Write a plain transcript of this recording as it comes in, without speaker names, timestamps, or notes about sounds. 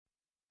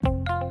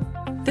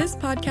This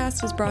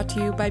podcast is brought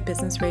to you by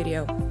Business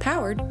Radio,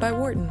 powered by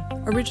Wharton,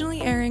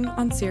 originally airing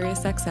on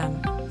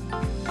SiriusXM.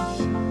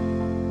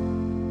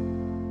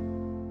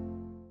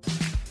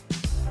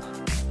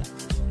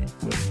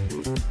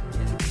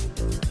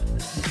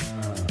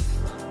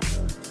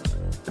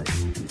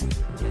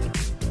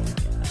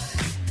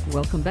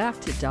 Welcome back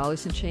to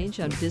Dollars and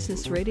Change on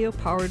Business Radio,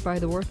 powered by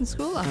the Wharton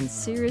School on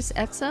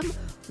SiriusXM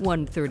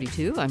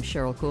 132. I'm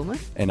Cheryl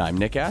Kuhlman. And I'm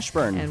Nick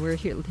Ashburn. And we're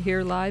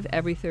here live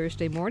every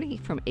Thursday morning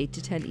from 8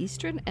 to 10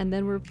 Eastern, and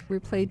then we're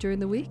replayed during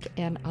the week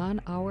and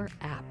on our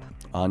app.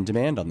 On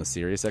demand on the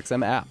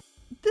SiriusXM app.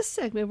 This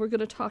segment, we're going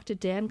to talk to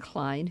Dan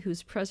Klein,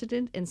 who's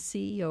president and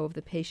CEO of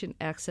the Patient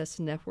Access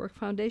Network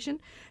Foundation.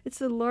 It's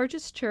the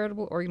largest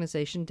charitable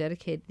organization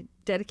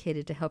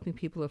dedicated to helping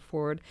people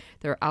afford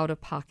their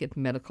out-of-pocket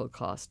medical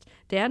costs.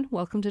 Dan,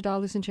 welcome to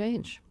Dollars and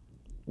Change.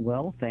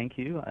 Well, thank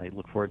you. I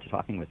look forward to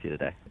talking with you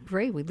today.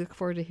 Great. We look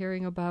forward to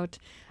hearing about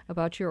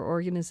your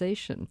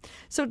organization.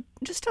 So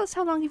just tell us,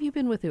 how long have you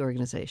been with the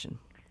organization?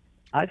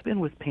 I've been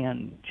with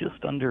PAN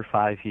just under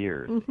 5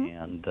 years,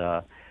 and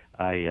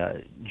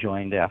I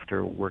joined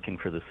after working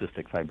for the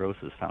Cystic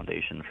Fibrosis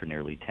Foundation for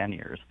nearly 10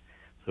 years.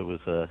 So it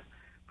was a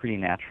pretty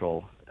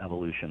natural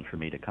evolution for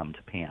me to come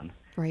to PAN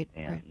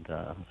and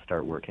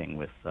start working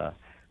with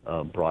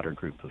a broader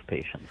group of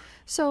patients.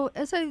 So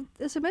as I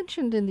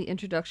mentioned in the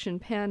introduction,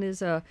 PAN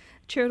is a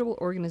charitable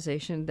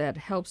organization that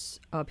helps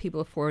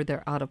people afford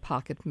their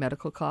out-of-pocket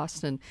medical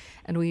costs, and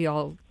we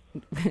all,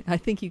 I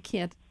think you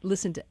can't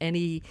listen to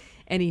any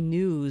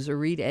news or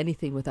read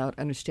anything without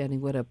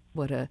understanding what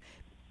a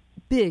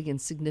big and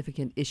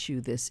significant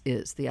issue this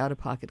is. The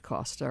out-of-pocket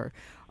costs are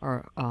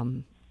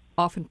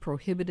often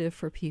prohibitive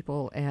for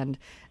people and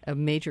a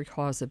major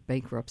cause of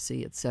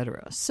bankruptcy,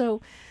 etc.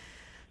 So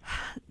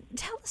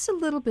tell us a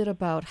little bit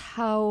about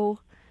how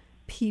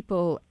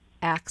people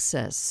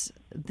access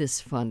this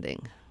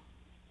funding.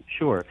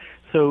 Sure.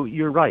 So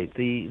you're right.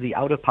 The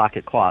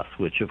out-of-pocket costs,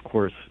 which of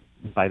course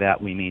by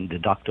that we mean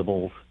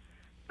deductibles,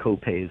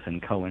 co-pays,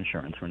 and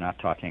co-insurance. We're not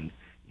talking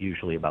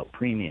usually about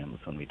premiums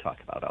when we talk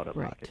about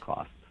out-of-pocket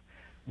costs.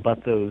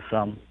 But those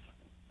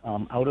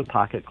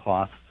out-of-pocket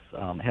costs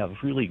have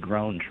really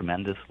grown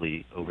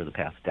tremendously over the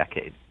past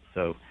decade.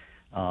 So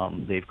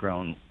they've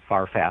grown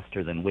far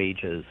faster than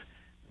wages.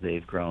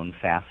 They've grown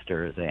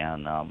faster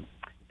than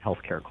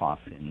healthcare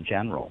costs in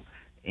general.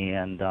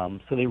 And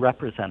so they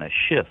represent a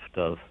shift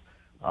of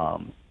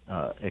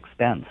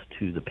expense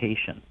to the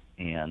patient.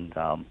 And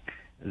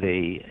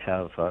they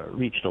have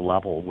reached a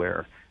level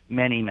where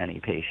many, many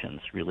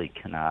patients really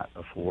cannot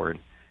afford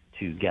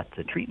to get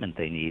the treatment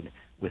they need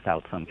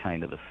without some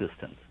kind of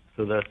assistance.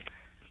 So the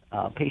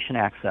Patient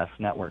Access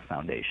Network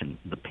Foundation,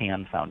 the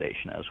PAN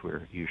Foundation as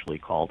we're usually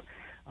called,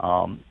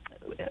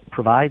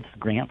 provides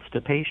grants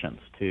to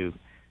patients to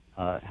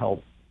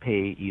help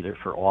pay either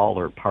for all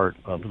or part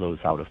of those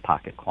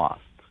out-of-pocket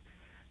costs.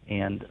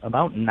 And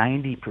about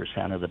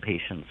 90% of the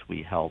patients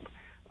we help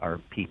are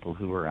people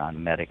who are on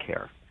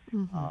Medicare.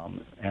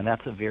 And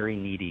that's a very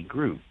needy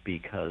group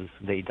because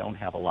they don't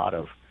have a lot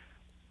of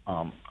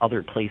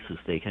other places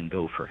they can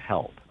go for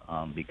help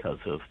because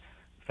of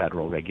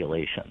federal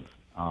regulations.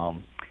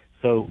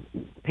 So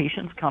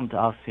patients come to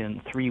us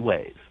in three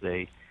ways.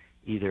 They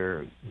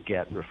either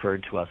get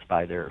referred to us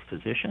by their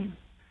physician,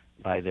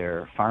 by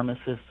their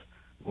pharmacist,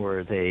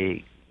 or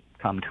they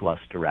come to us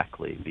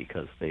directly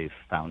because they've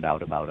found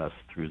out about us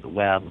through the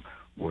web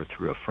or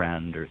through a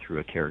friend or through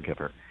a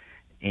caregiver.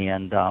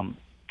 And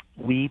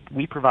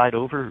we provide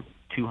over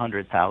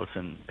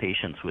 200,000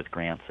 patients with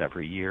grants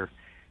every year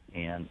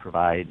and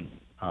provide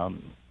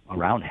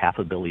around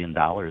 $500 million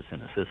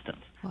in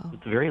assistance. Wow.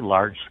 It's a very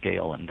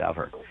large-scale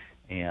endeavor,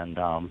 and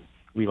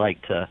we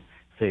like to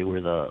say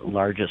we're the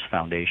largest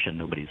foundation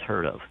nobody's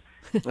heard of.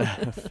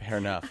 Fair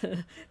enough.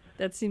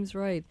 That seems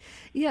right.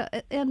 Yeah,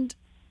 and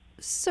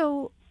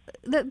so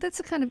that's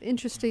a kind of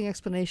interesting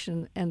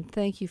explanation, and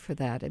thank you for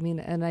that. I mean,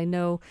 and I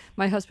know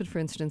my husband, for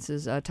instance,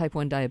 is type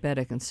 1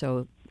 diabetic, and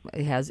so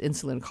he has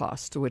insulin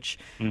costs, which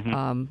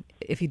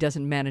if he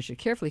doesn't manage it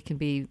carefully can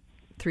be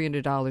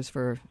 $300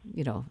 for,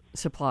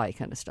 supply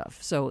kind of stuff.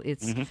 So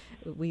it's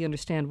we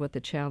understand what the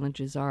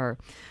challenges are.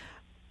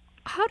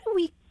 How do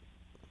we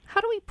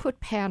put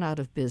PAN out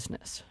of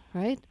business,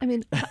 right? I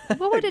mean,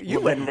 what would it You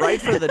went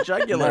right for the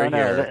jugular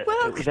here.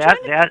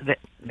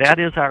 That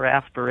is our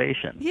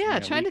aspiration. Yeah,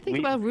 trying to think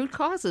about root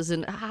causes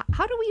and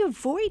how do we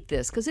avoid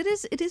this? Because it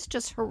is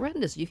just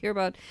horrendous. You hear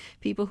about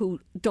people who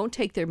don't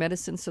take their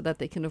medicine so that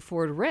they can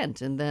afford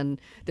rent, and then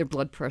their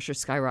blood pressure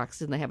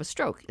skyrockets and they have a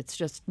stroke. It's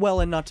just... Well,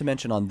 and not to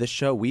mention on this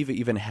show, we've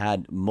even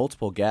had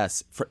multiple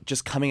guests for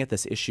just coming at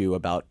this issue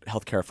about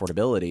healthcare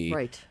affordability.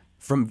 Right.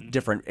 From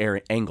different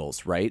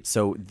angles, right?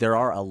 So there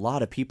are a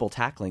lot of people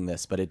tackling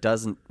this, but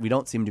we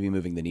don't seem to be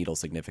moving the needle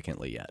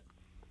significantly yet.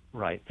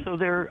 Right. So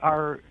there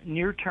are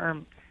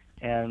near-term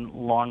and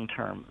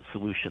long-term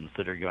solutions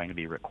that are going to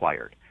be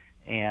required.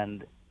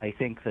 And I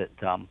think that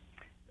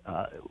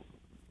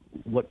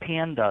what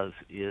PAN does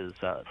is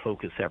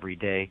focus every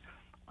day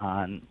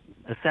on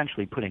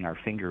essentially putting our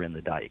finger in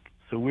the dike.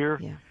 So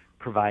we're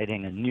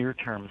providing a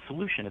near-term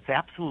solution. It's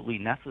absolutely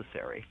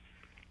necessary,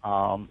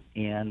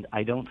 and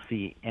I don't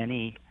see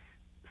any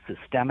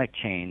systemic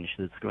change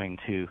that's going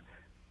to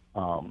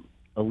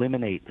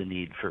eliminate the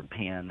need for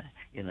PAN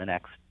in the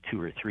next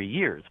 2 or 3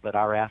 years. But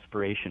our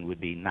aspiration would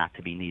be not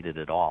to be needed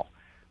at all,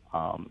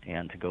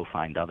 and to go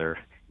find other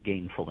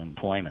gainful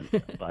employment.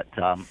 But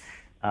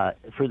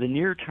for the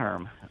near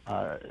term,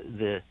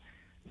 the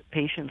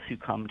patients who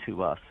come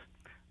to us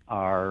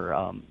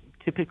are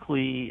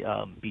typically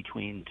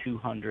between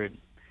 200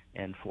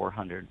 and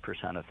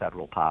 400% of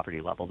federal poverty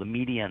level. The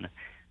median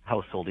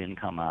household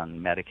income on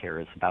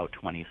Medicare is about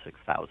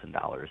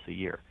 $26,000 a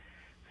year.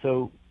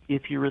 So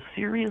if you're a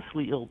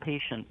seriously ill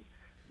patient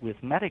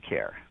with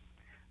Medicare,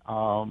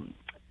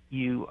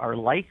 you are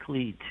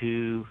likely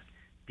to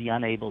be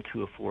unable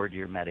to afford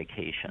your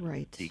medication,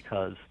 right,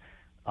 because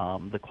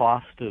the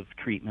cost of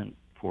treatment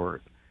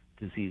for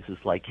diseases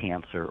like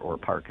cancer or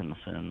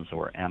Parkinson's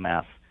or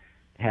MS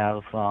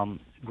have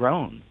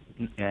grown,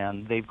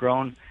 and they've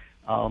grown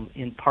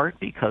in part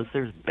because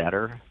there's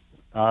better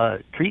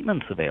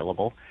treatments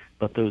available,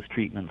 but those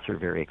treatments are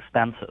very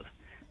expensive.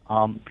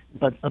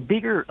 But a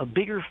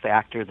bigger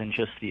factor than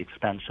just the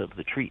expense of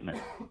the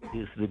treatment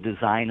is the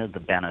design of the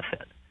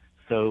benefit.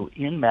 So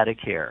in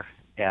Medicare,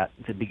 at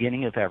the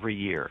beginning of every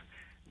year,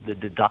 the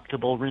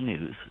deductible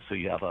renews. So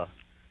you have a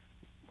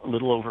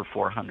little over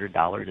 $400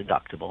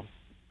 deductible.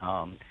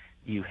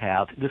 You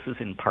have, this is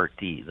in Part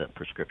D, the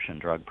prescription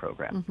drug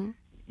program. Mm-hmm.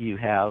 You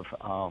have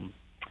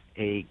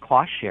a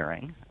cost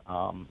sharing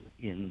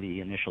in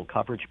the initial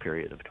coverage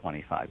period of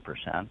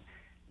 25%.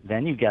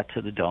 Then you get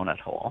to the donut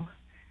hole.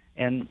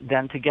 And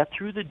then to get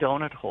through the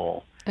donut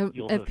hole,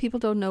 if people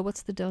don't know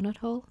what's the donut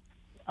hole?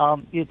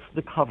 It's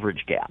the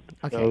coverage gap.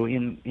 Okay. So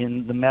in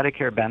the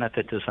Medicare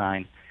benefit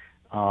design,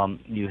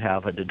 you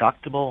have a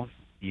deductible,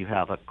 you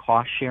have a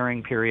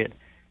cost-sharing period,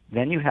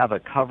 then you have a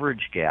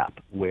coverage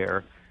gap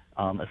where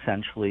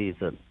essentially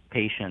the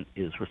patient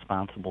is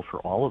responsible for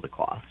all of the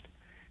cost,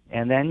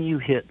 and then you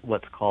hit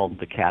what's called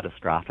the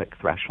catastrophic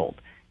threshold,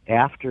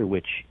 after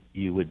which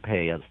you would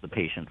pay as the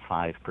patient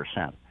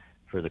 5%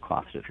 for the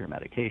cost of your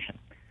medication.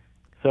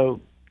 So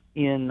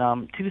in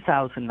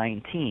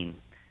 2019,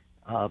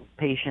 a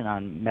patient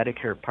on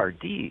Medicare Part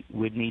D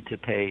would need to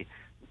pay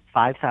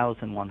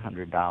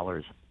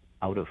 $5,100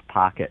 out of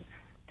pocket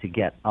to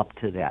get up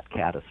to that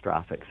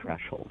catastrophic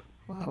threshold.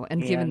 Wow!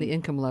 And given the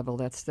income level,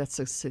 that's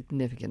a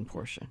significant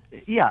portion.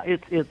 Yeah,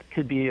 it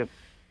could be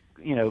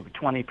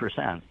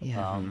 20%,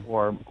 Yeah.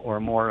 or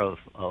more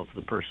of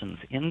the person's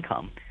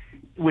income,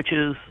 which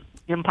is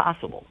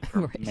impossible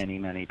for Right.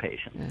 many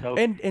patients. Yeah. So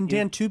And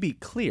Dan, to be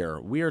clear,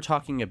 we are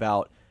talking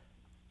about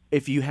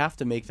if you have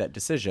to make that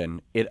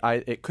decision,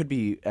 it could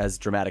be as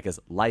dramatic as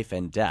life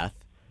and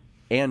death,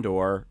 and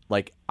or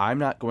like I'm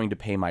not going to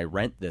pay my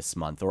rent this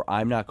month, or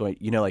I'm not going,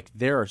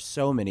 there are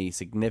so many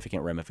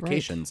significant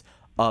ramifications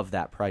of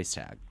that price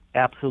tag.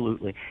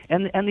 Absolutely.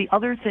 And the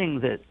other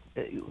thing that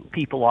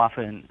people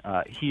often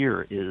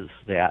hear is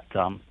that,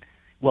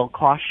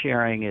 cost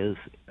sharing is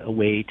a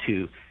way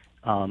to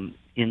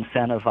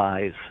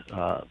incentivize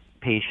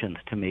patients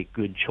to make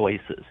good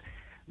choices.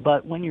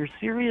 But when you're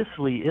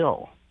seriously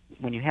ill,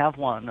 when you have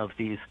one of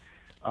these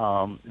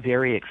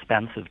very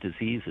expensive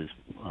diseases,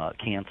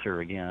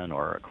 cancer again,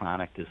 or a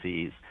chronic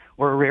disease,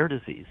 or a rare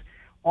disease,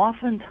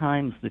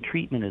 oftentimes the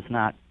treatment is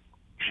not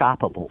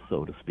shoppable,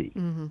 so to speak.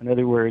 Mm-hmm. In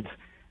other words,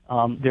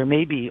 there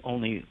may be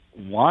only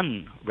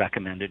one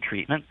recommended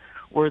treatment,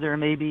 or there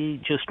may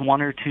be just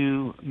 1 or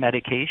 2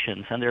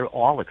 medications, and they're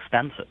all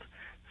expensive.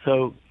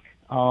 So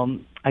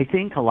I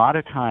think a lot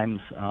of times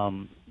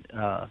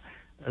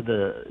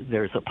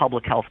there's a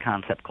public health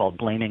concept called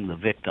blaming the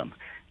victim,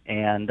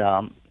 and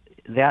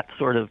that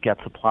sort of gets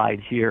applied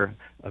here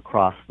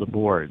across the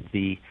board.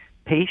 The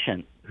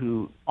patient,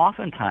 who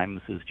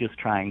oftentimes is just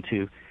trying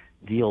to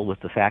deal with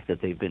the fact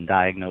that they've been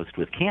diagnosed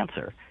with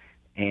cancer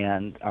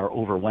and are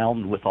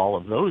overwhelmed with all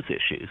of those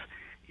issues,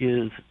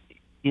 is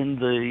in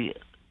the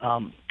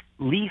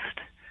least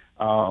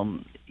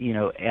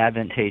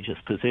advantageous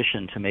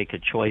position to make a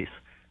choice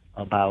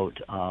about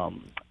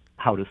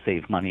how to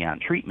save money on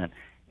treatment,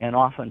 and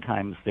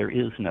oftentimes there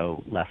is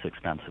no less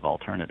expensive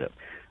alternative.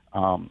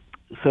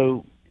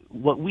 So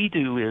what we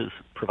do is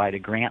provide a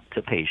grant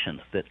to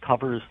patients that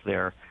covers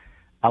their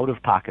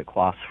out-of-pocket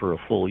costs for a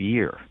full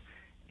year.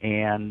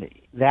 And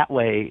that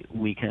way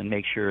we can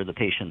make sure the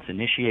patients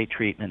initiate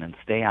treatment and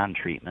stay on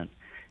treatment,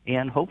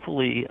 and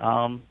hopefully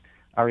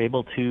are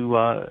able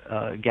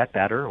to get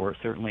better, or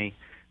certainly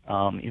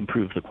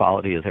improve the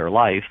quality of their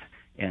life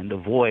and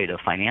avoid a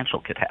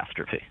financial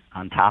catastrophe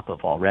on top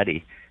of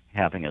already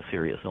having a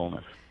serious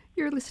illness.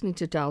 You're listening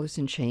to Dollars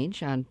and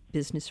Change on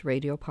Business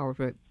Radio,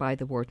 powered by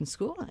the Wharton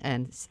School,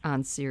 and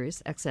on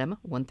Sirius XM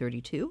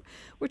 132.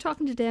 We're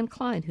talking to Dan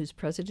Klein, who's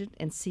president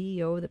and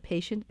CEO of the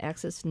Patient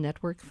Access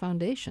Network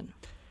Foundation.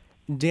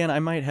 Dan, I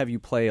might have you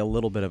play a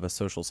little bit of a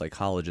social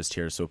psychologist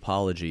here, so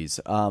apologies.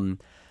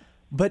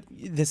 But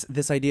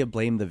this idea of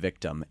blame the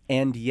victim,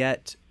 and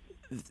yet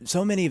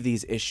so many of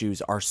these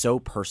issues are so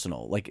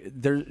personal. Like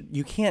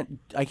I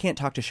can't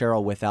talk to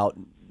Cheryl without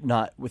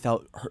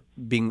without her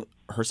being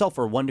herself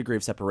or 1 degree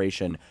of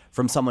separation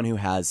from someone who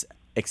has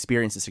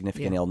experienced a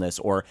significant illness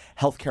or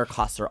healthcare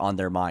costs are on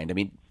their mind. I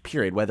mean,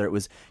 period. Whether it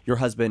was your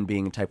husband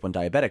being type 1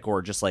 diabetic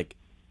or just like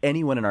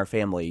anyone in our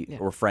family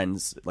or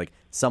friends, like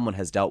someone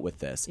has dealt with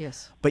this.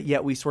 Yes. But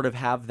yet we sort of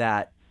have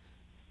that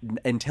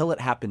until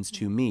it happens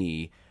to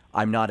me.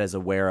 I'm not as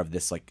aware of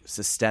this like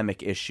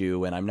systemic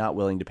issue, and I'm not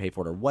willing to pay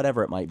for it, or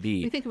whatever it might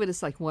be. We think of it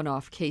as like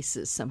one-off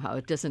cases somehow.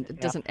 It doesn't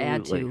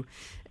add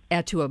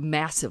to a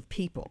mass of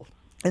people.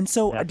 And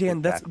so, Dan,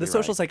 exactly that's the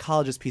social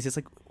psychologist piece. It's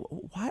like,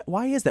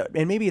 why is that?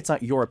 And maybe it's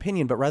not your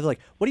opinion, but rather like,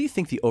 what do you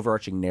think the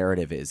overarching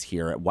narrative is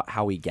here?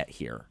 How we get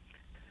here?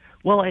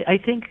 Well, I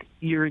think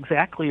you're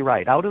exactly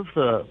right. Out of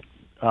the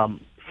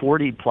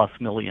 40-plus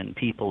million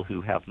people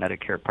who have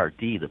Medicare Part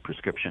D, the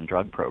prescription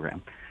drug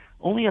program,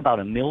 only about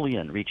 1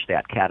 million reach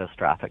that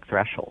catastrophic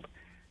threshold.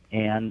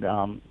 And,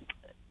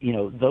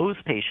 those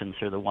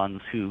patients are the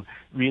ones who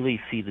really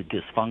see the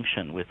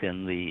dysfunction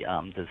within the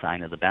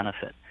design of the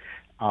benefit.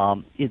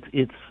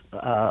 It's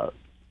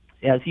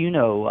as you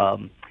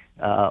know,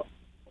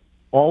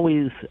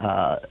 always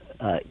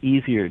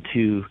easier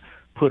to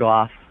put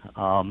off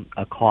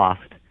a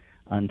cost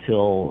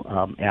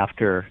until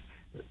after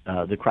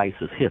the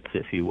crisis hits,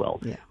 if you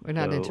will. Yeah, we're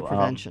not into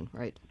prevention,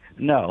 right?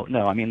 No.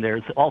 I mean,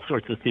 there's all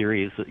sorts of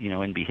theories,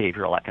 in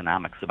behavioral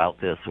economics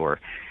about this, or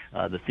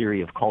the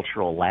theory of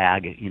cultural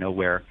lag,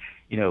 where,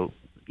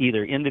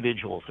 either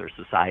individuals or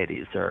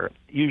societies are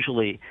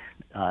usually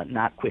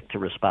not quick to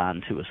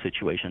respond to a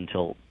situation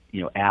until,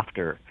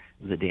 after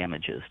the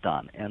damage is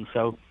done. And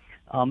so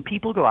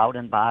people go out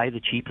and buy the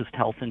cheapest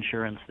health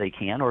insurance they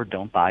can, or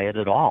don't buy it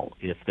at all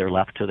if they're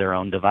left to their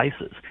own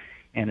devices.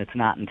 And it's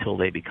not until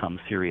they become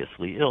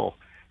seriously ill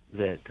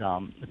that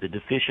the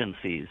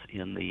deficiencies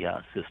in the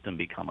system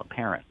become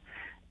apparent.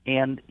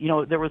 And,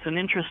 there was an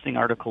interesting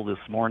article this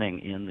morning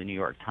in the New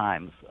York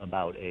Times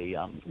about a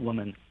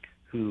woman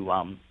who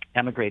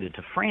emigrated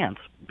to France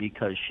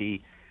because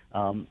she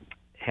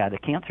had a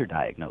cancer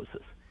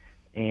diagnosis.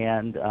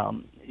 And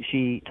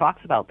she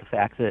talks about the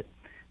fact that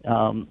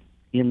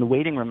in the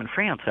waiting room in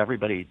France,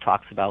 everybody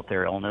talks about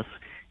their illness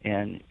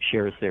and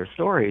shares their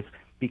stories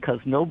because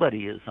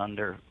nobody is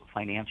under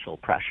financial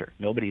pressure.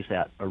 Nobody's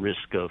at a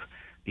risk of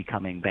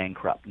becoming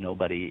bankrupt.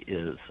 Nobody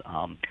is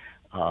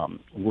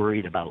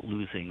worried about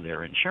losing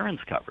their insurance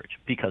coverage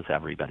because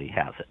everybody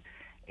has it.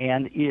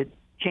 And it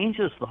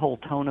changes the whole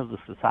tone of the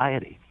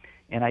society.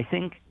 And I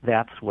think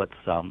that's what's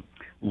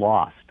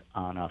lost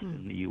on us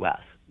in the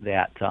U.S.,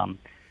 that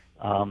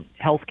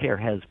healthcare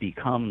has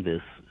become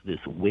this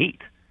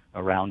weight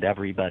around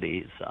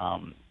everybody's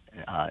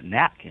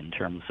neck in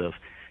terms of,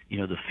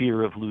 the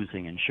fear of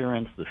losing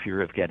insurance, the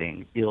fear of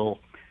getting ill,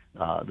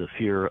 the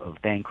fear of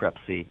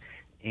bankruptcy.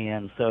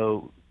 And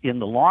so in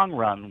the long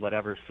run,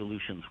 whatever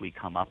solutions we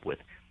come up with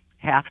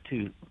have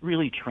to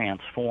really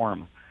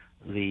transform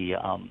the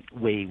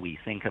way we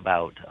think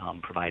about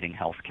providing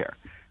health care.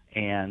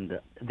 And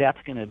that's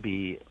going to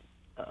be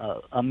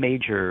a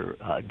major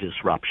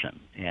disruption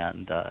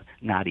and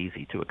not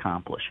easy to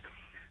accomplish.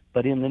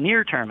 But in the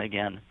near term,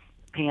 again,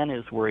 PAN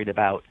is worried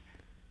about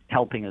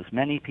helping as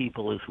many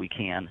people as we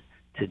can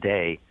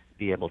today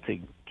be able to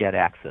get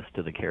access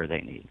to the care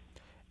they need.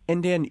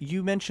 And Dan,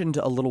 you mentioned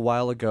a little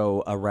while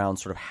ago around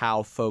sort of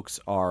how folks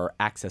are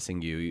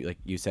accessing you. Like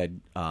you said,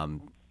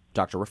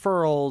 doctor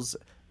referrals,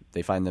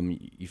 they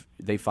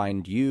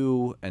find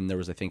you, and there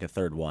was, I think, a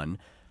third one.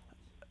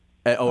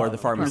 Or the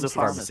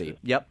pharmacy.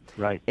 Yep.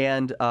 Right.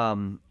 And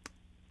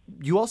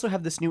you also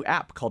have this new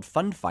app called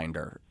Fund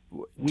Finder.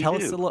 Tell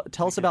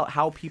us about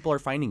how people are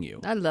finding you.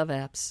 I love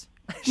apps.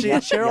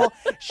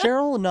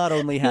 Cheryl not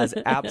only has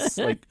apps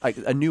like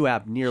a new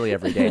app nearly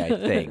every day, I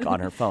think,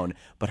 on her phone,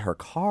 but her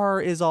car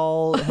is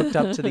all hooked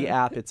up to the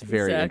app. It's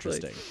very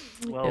interesting.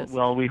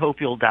 Well, we hope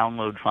you'll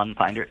download Fund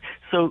Finder.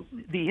 So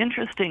the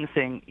interesting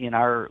thing in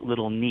our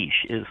little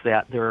niche is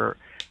that there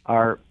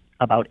are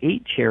about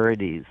 8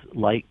 charities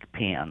like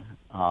PAN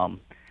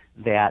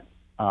that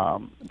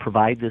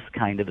provide this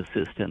kind of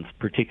assistance,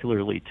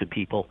 particularly to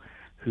people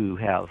who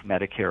have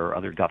Medicare or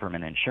other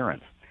government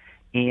insurance.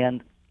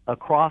 And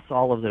across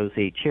all of those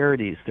 8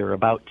 charities, there are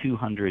about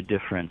 200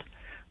 different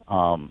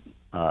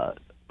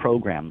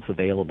programs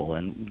available.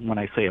 And when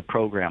I say a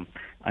program,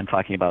 I'm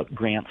talking about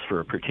grants for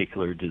a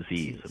particular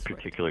disease, a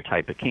particular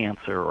type of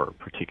cancer, or a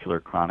particular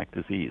chronic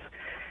disease.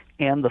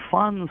 And the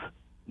funds,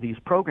 these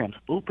programs,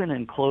 open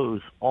and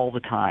close all the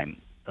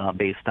time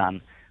based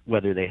on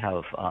whether they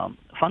have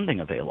funding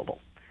available.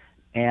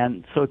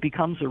 And so it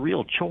becomes a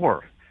real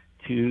chore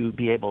to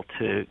be able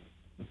to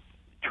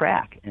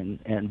track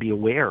and be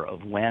aware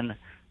of when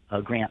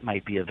a grant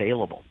might be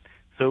available.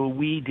 So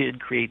we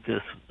did create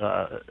this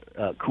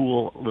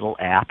cool little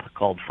app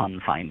called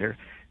Fund Finder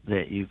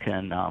that you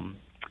can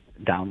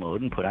download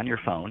and put on your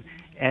phone,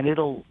 and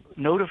it'll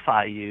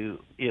notify you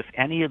if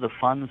any of the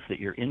funds that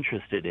you're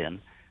interested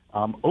in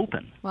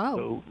open. Wow.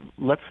 So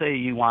let's say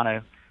you want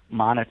to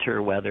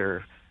monitor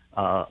whether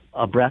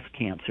a breast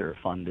cancer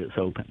fund is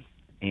open,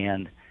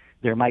 and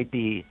there might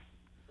be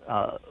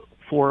 4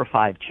 or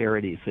 5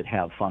 charities that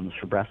have funds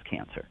for breast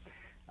cancer.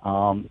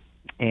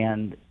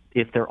 And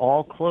if they're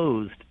all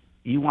closed,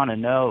 you want to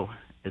know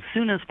as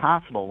soon as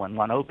possible when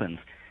one opens,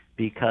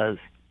 because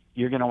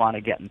you're going to want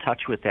to get in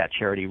touch with that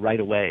charity right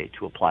away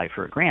to apply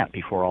for a grant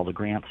before all the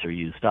grants are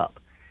used up.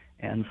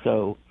 And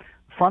so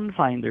Fund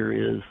Finder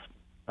is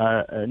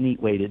a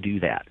neat way to do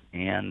that.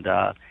 And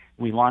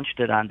we launched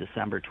it on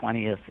December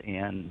 20th,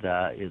 and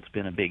it's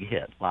been a big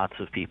hit. Lots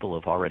of people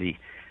have already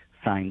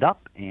signed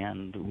up,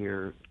 and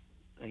we're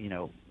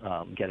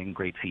getting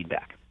great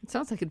feedback. It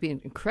sounds like it'd be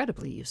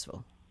incredibly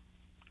useful.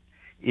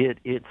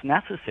 It's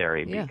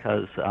necessary Yeah.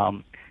 because,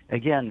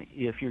 again,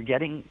 if you're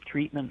getting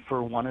treatment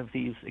for one of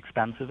these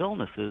expensive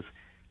illnesses,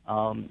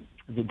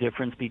 the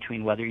difference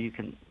between whether you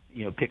can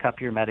pick up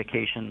your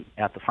medication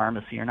at the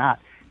pharmacy or not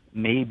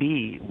may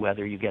be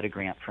whether you get a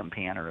grant from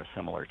PAN or a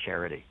similar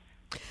charity.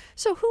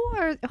 So who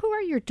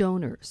are your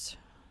donors?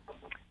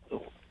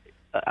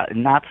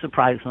 Not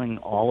surprising,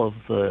 all of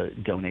the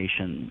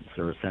donations,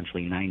 or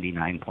essentially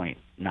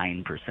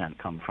 99.9%,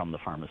 come from the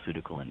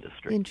pharmaceutical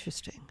industry.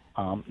 Interesting.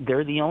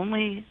 They're the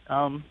only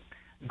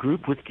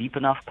group with deep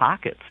enough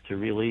pockets to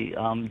really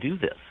do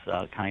this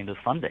kind of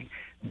funding.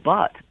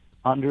 But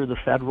under the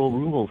federal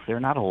rules, they're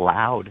not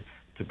allowed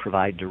to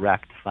provide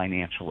direct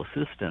financial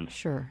assistance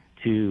Sure.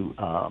 to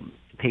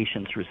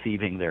patients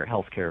receiving their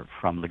health care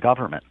from the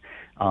government.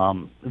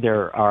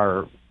 There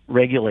are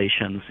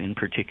regulations, in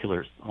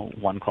particular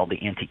one called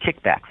the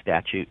anti-kickback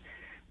statute,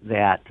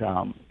 that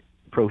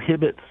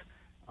prohibits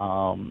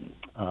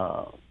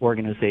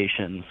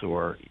organizations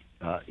or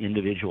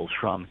individuals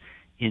from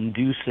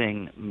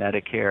inducing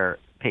Medicare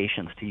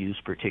patients to use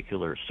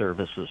particular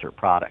services or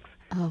products.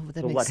 Oh,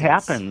 that So makes what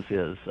sense. happens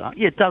is,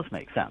 it does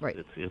make sense. Right.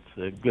 It's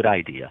a good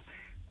idea.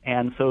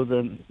 And so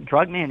the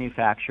drug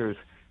manufacturers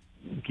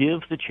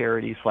give the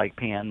charities like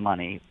PAN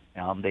money.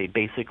 They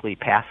basically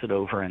pass it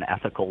over an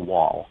ethical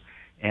wall.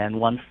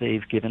 And once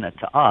they've given it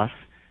to us,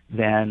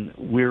 then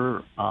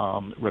we're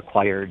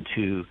required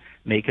to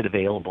make it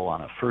available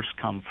on a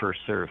first-come,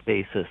 first-served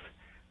basis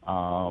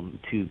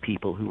to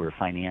people who are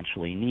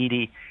financially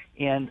needy.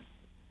 And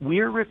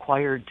we're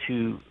required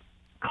to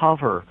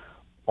cover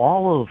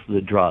all of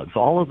the drugs,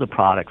 all of the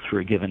products for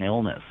a given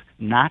illness,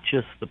 not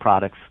just the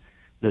products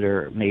that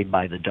are made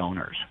by the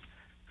donors.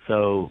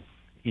 So,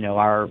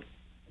 our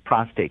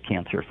prostate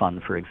cancer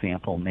fund, for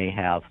example, may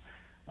have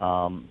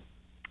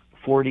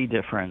 40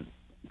 different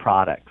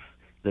products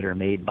that are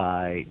made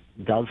by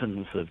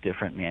dozens of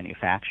different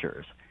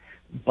manufacturers.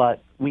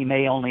 But we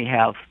may only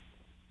have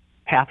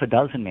half a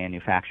dozen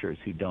manufacturers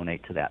who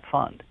donate to that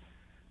fund.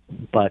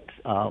 But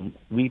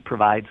we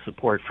provide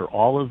support for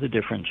all of the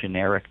different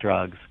generic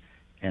drugs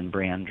and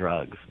brand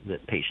drugs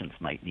that patients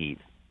might need.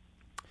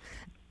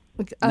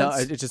 No,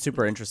 it's just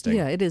super interesting.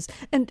 Yeah, it is.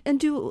 And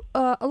do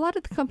a lot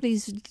of the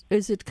companies,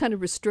 is it kind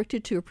of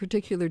restricted to a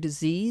particular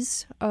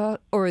disease, or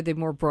are they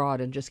more broad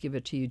and just give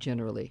it to you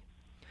generally?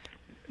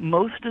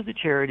 Most of the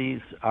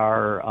charities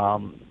are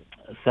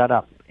set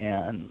up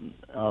in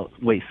a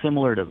way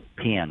similar to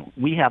PAN.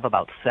 We have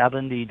about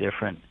 70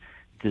 different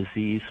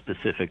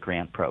disease-specific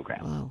grant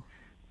programs. Wow.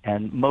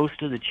 And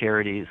most of the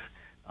charities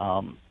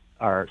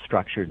are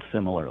structured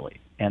similarly.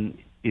 And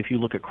if you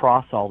look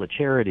across all the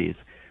charities,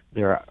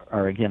 there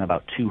are, again,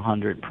 about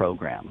 200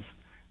 programs.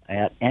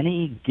 At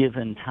any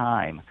given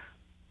time,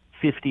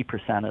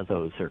 50% of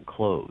those are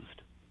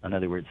closed. In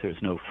other words,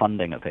 there's no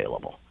funding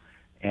available.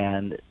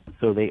 And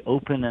so they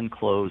open and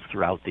close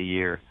throughout the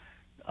year,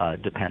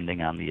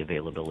 depending on the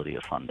availability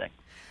of funding.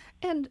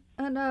 And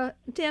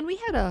Dan, we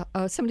had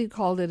somebody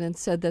called in and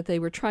said that they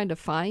were trying to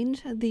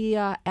find the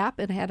app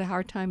and had a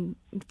hard time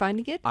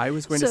finding it. I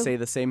was going to say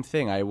the same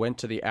thing. I went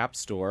to the App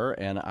Store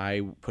and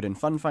I put in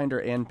Fund Finder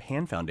and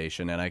PAN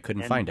Foundation, and I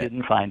couldn't find it.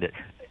 Didn't find it.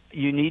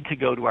 You need to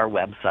go to our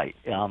website.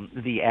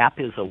 The app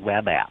is a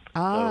web app.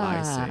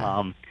 I see.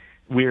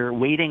 We're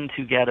waiting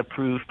to get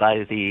approved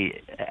by the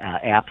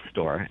App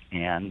Store,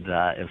 and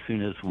as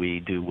soon as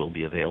we do, we'll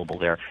be available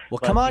there. Well,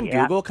 come on,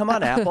 Google. Come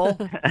on, Apple.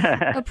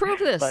 Approve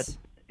this.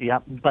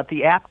 But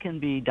the app can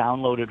be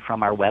downloaded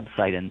from our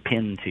website and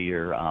pinned to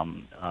your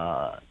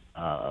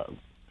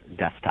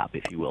desktop,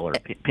 if you will, or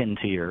pinned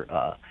to your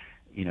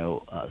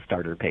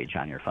starter page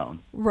on your phone.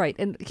 Right.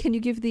 And can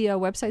you give the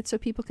website so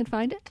people can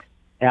find it?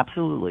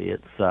 Absolutely.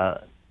 It's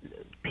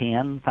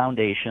PAN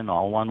Foundation,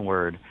 all one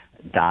word,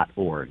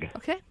 .org.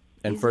 Okay.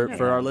 And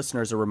for our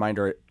listeners, a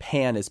reminder,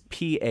 PAN is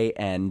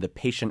PAN, the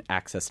Patient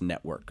Access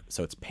Network.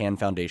 So it's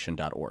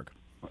panfoundation.org.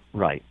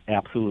 Right,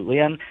 absolutely.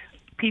 And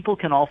people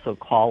can also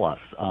call us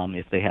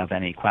if they have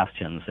any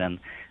questions. And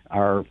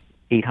our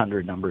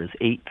 800 number is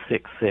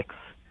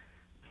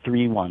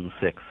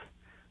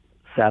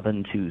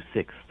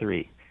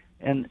 866-316-7263.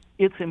 And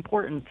it's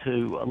important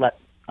to let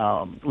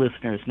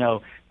listeners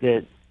know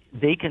that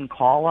they can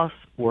call us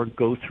or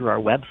go through our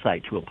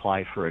website to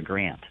apply for a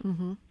grant.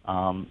 Mm-hmm.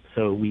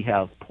 So we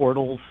have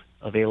portals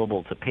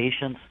available to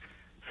patients,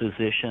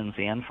 physicians,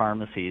 and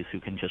pharmacies who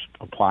can just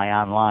apply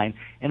online,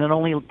 and it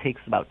only takes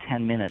about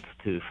 10 minutes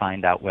to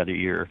find out whether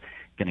you're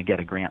going to get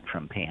a grant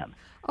from PAN.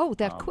 Oh,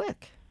 that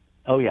quick.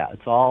 Oh, yeah.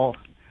 It's all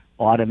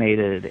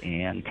automated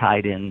and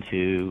tied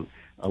into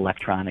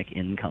electronic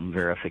income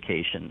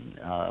verification.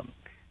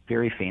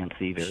 Very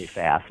fancy, very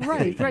fast.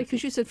 Right,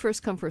 because you said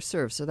first come, first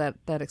serve, so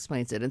that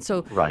explains it. And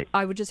so right.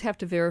 I would just have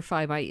to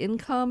verify my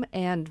income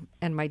and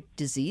my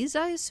disease,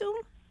 I assume?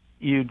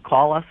 You'd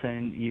call us,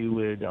 and you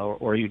would,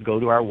 or you'd go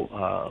to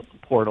our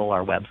portal,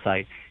 our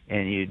website,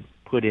 and you'd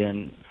put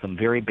in some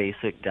very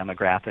basic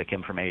demographic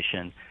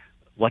information,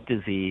 what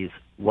disease,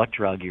 what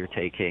drug you're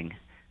taking,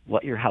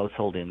 what your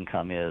household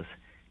income is.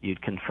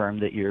 You'd confirm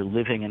that you're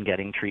living and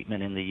getting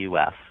treatment in the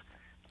U.S.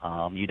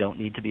 You don't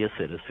need to be a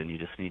citizen. You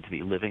just need to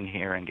be living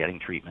here and getting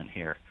treatment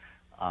here.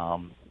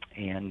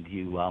 And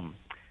you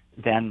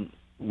then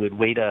would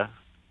wait a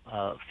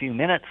few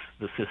minutes.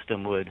 The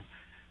system would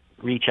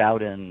reach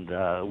out, and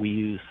we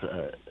use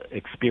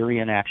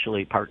Experian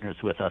actually partners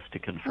with us to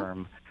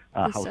confirm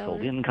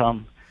household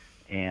income.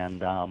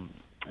 And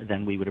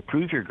then we would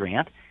approve your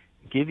grant,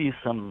 give you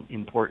some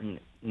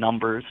important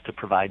numbers to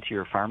provide to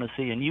your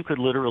pharmacy, and you could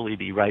literally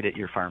be right at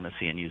your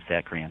pharmacy and use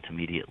that grant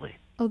immediately.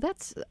 Oh,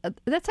 that's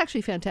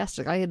actually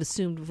fantastic. I had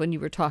assumed when you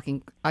were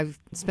talking, I've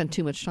spent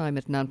too much time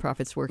at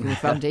nonprofits working with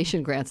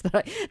foundation grants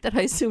that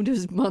I assumed it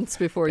was months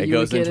before you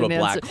would get an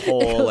answer. It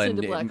goes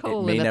into a black hole,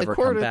 and it may at never the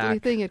quarter come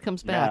back. thing, it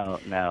comes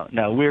back. No.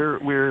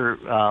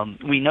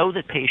 We know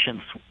that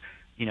patients,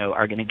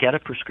 are going to get a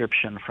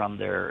prescription from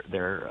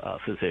their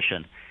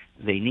physician.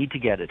 They need to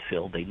get it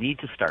filled. They need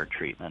to start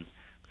treatment,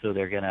 so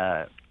they're going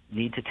to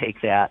need to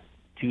take that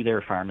to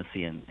their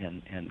pharmacy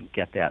and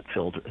get that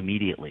filled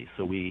immediately.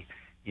 So we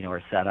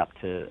are set up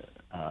to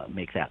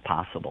make that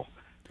possible.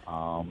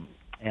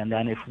 And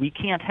then if we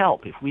can't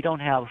help, if we don't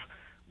have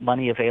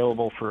money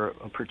available for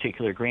a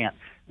particular grant,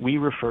 we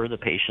refer the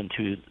patient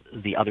to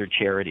the other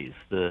charities.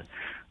 The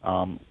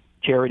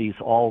charities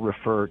all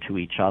refer to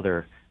each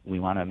other. We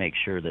want to make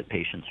sure that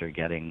patients are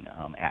getting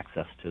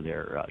access to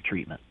their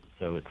treatment.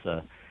 So it's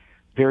a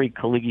very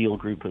collegial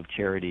group of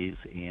charities,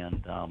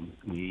 and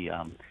we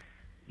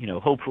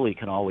hopefully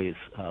can always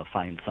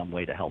find some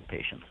way to help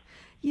patients.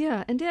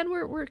 Yeah, and Dan,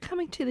 we're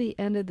coming to the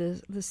end of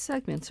the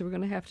segment, so we're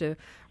going to have to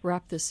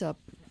wrap this up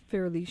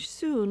fairly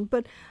soon.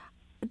 But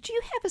do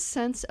you have a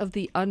sense of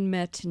the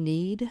unmet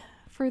need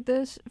for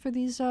these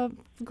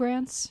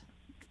grants?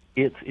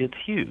 It's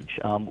huge.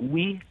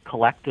 We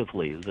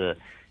collectively, the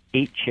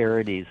 8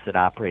 charities that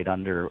operate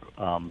under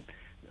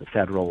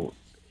federal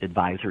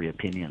advisory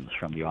opinions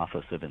from the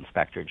Office of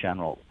Inspector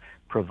General,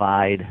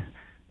 provide,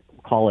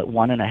 call it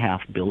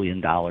 $1.5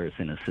 billion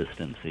in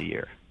assistance a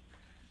year.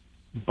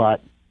 But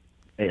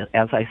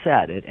as I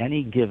said, at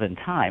any given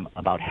time,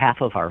 about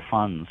half of our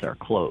funds are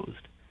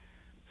closed.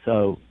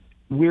 So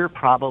we're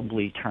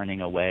probably turning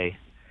away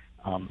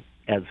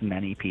as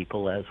many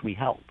people as we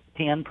help.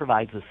 PAN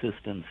provides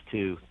assistance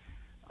to,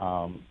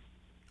 on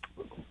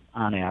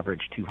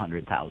average,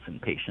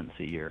 200,000 patients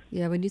a year.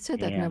 Yeah, when you said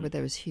that number,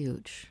 that was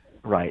huge.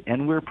 Right,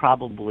 and we're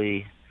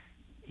probably,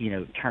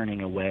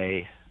 turning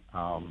away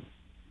 50%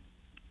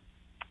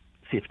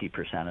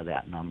 of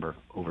that number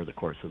over the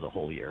course of the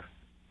whole year.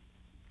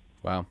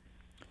 Wow.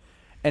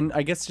 And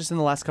I guess just in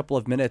the last couple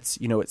of minutes,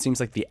 it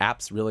seems like the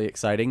app's really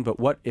exciting, but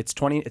it's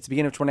the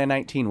beginning of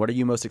 2019. What are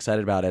you most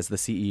excited about as the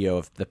CEO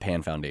of the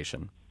PAN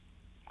Foundation?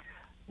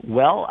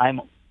 Well,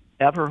 I'm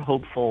ever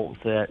hopeful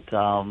that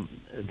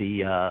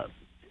the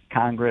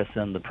Congress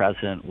and the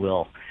President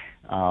will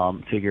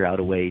figure out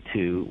a way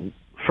to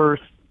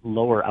first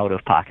lower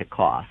out-of-pocket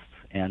costs.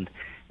 And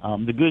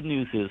the good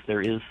news is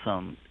there is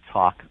some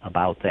talk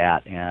about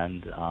that,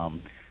 and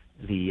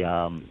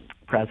the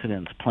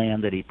President's plan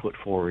that he put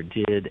forward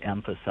did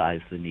emphasize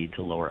the need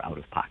to lower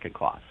out-of-pocket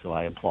costs, so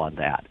I applaud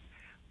that.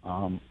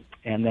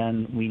 And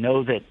then we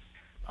know that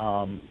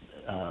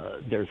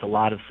there's a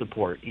lot of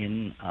support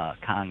in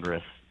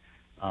Congress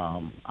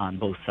on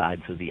both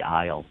sides of the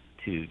aisle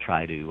to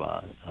try to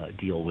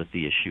deal with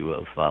the issue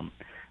of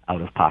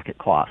out-of-pocket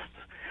costs.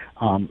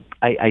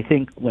 I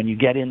think when you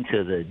get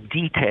into the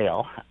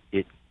detail,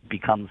 it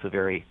becomes a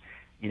very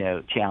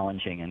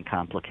challenging and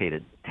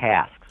complicated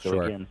task. So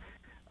Sure. Again,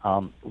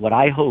 what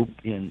I hope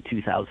in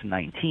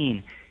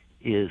 2019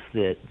 is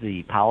that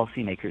the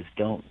policymakers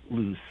don't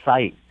lose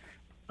sight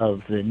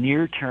of the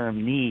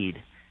near-term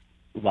need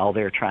while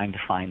they're trying to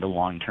find a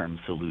long-term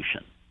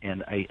solution.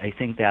 And I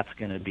think that's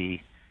going to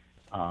be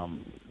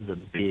the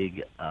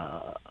big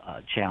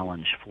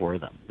challenge for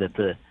them, that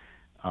the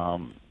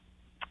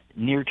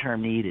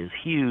near-term need is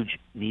huge,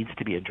 needs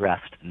to be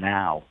addressed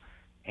now,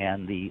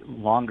 and the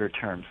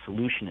longer-term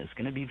solution is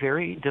going to be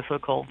very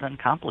difficult and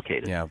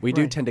complicated. Yeah, we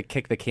do tend to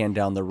kick the can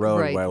down the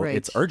road while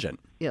it's urgent.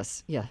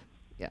 Yes, yeah.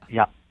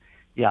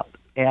 Yep.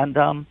 And,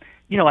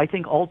 I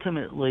think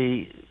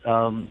ultimately,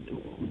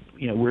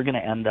 we're going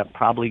to end up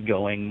probably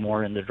going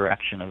more in the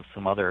direction of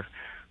some other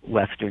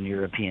Western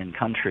European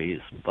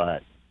countries,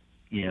 but,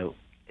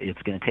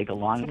 it's going to take a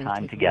long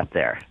time to get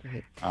there.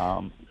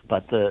 Right.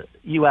 But the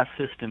U.S.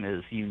 system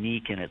is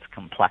unique in its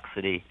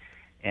complexity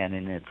and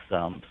in its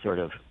sort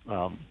of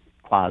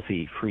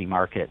quasi-free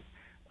market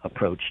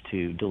approach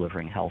to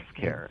delivering health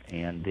care,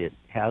 and it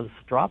has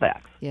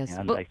drawbacks. Yes.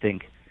 And I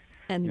think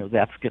And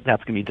that's going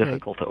to be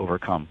difficult to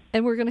overcome.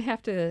 And we're going to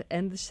have to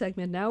end the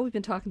segment now. We've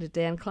been talking to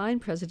Dan Klein,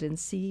 President and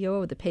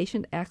CEO of the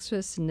Patient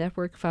Access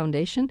Network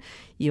Foundation.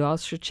 You all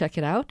should check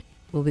it out.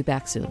 We'll be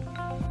back soon.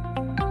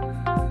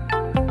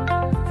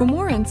 For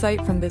more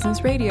insight from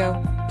Business Radio,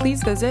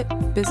 please visit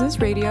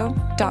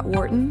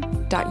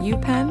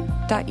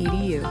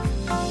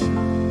businessradio.wharton.upenn.edu.